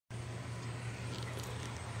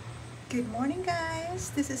Good morning,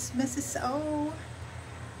 guys. This is Mrs. O.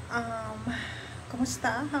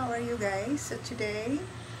 Kumusta? How are you guys? So today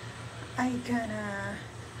I gonna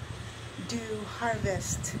do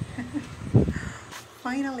harvest.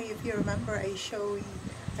 Finally, if you remember, I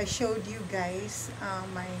showed you guys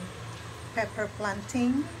my pepper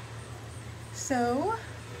planting. So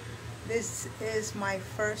this is my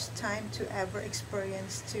first time to ever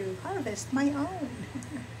experience to harvest my own.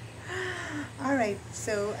 Alright,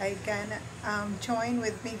 so I gonna join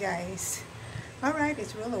with me, guys. Alright,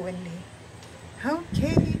 it's really windy.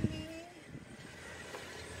 Okay.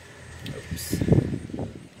 Oops.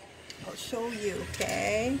 I'll show you,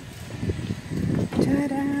 okay?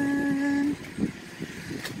 Ta-da!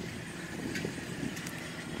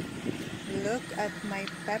 Look at my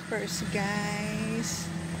peppers, guys.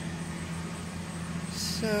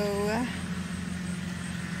 So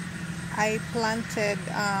I planted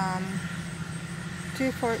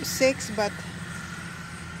 2, 4, 6, but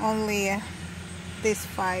only this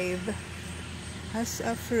 5 has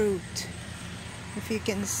a fruit, if you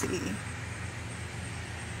can see.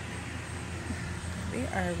 They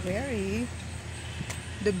are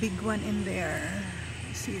the big one in there,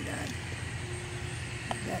 see that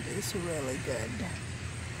is really good.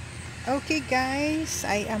 Okay, guys,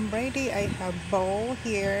 I am ready. I have bowl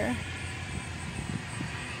here.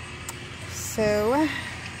 So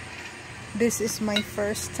this is my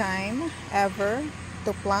first time ever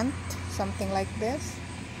to plant something like this.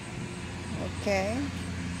 Okay.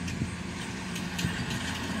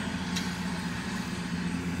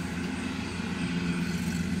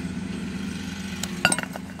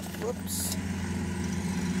 Whoops.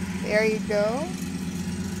 There you go.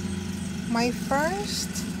 My first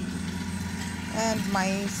and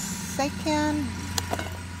my second.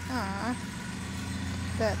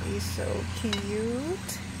 That is so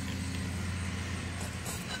cute.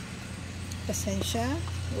 Pasensya.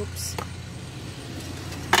 Oops.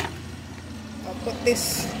 I'll put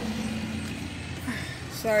this.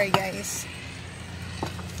 Sorry, guys.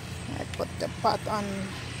 I put the pot on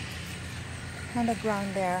the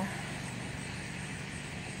ground there.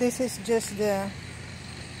 This is just the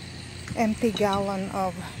empty gallon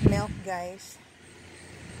of milk, guys.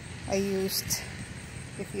 I used,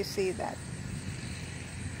 if you see that.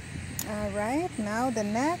 Alright, now the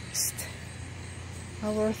next,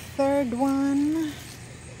 our third one.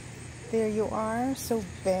 There you are, so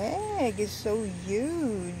big, it's so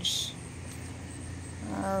huge.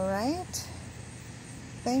 Alright,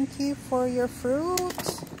 thank you for your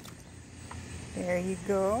fruit. There you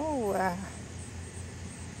go.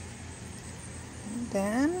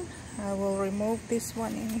 Then I will remove this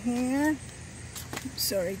one in here.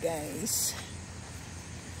 Sorry, guys.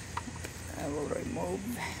 I will remove.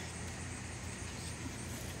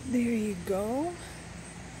 There you go.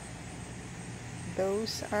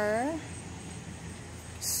 Those are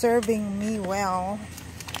serving me well.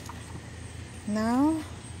 Now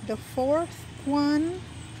the fourth one.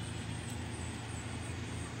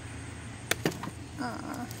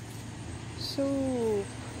 So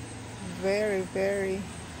very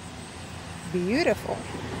beautiful.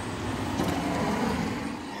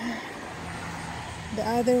 The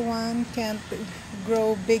other one can't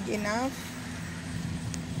grow big enough.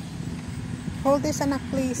 Hold this, anak,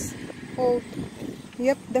 please. Hold.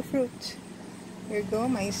 Yep, the fruit. Here you go,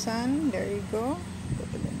 my son. There you go.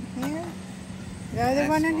 Put it in here. The other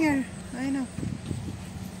one in here. I know.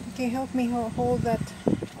 Okay, help me hold that.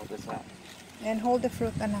 Hold this up. And hold the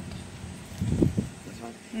fruit, anak. This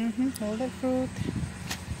one? Hold the fruit.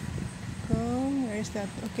 Go. Where is that?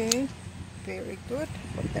 Okay. Very good.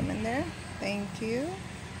 Put them in there. Thank you.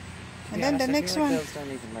 And then the next one. Those don't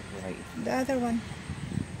even look right. The other one.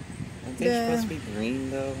 Aren't they supposed to be green,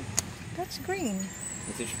 though? That's green.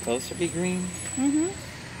 Is it supposed to be green? You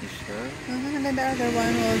sure? And then the other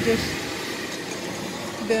one will just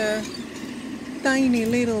the tiny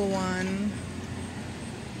little one.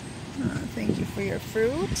 Thank you for your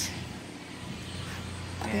fruit.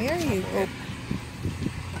 There you go.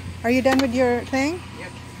 Are you done with your thing?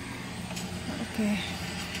 Yep. Okay.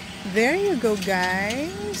 There you go,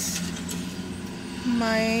 guys.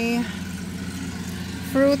 My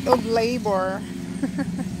fruit of labor.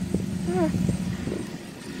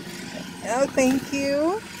 Oh, thank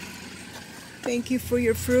you. Thank you for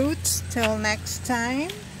your fruits. Till next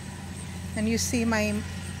time. And you see my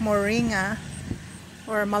moringa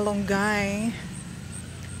or malunggay.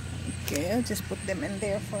 Okay, I'll just put them in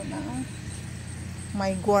there for now.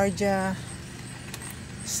 My guardia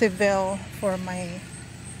civil for my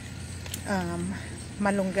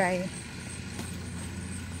malunggay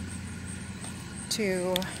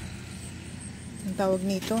to ang tawag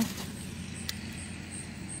nito,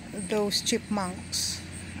 those chipmunks.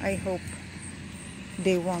 I hope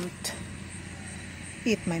they won't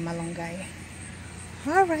eat my malunggay.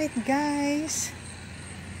 Alright guys,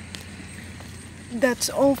 that's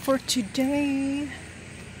all for today.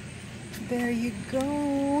 There you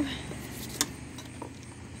go.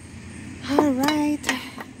 Alright,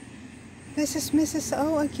 this is Mrs.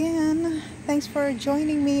 O again. Thanks for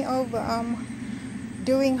joining me of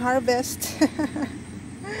doing harvest.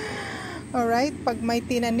 Alright, pag may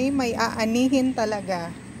tinanim, may aanihin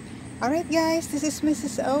talaga. Alright guys, this is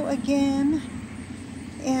Mrs. O again.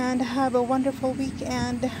 And have a wonderful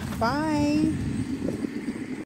weekend. Bye!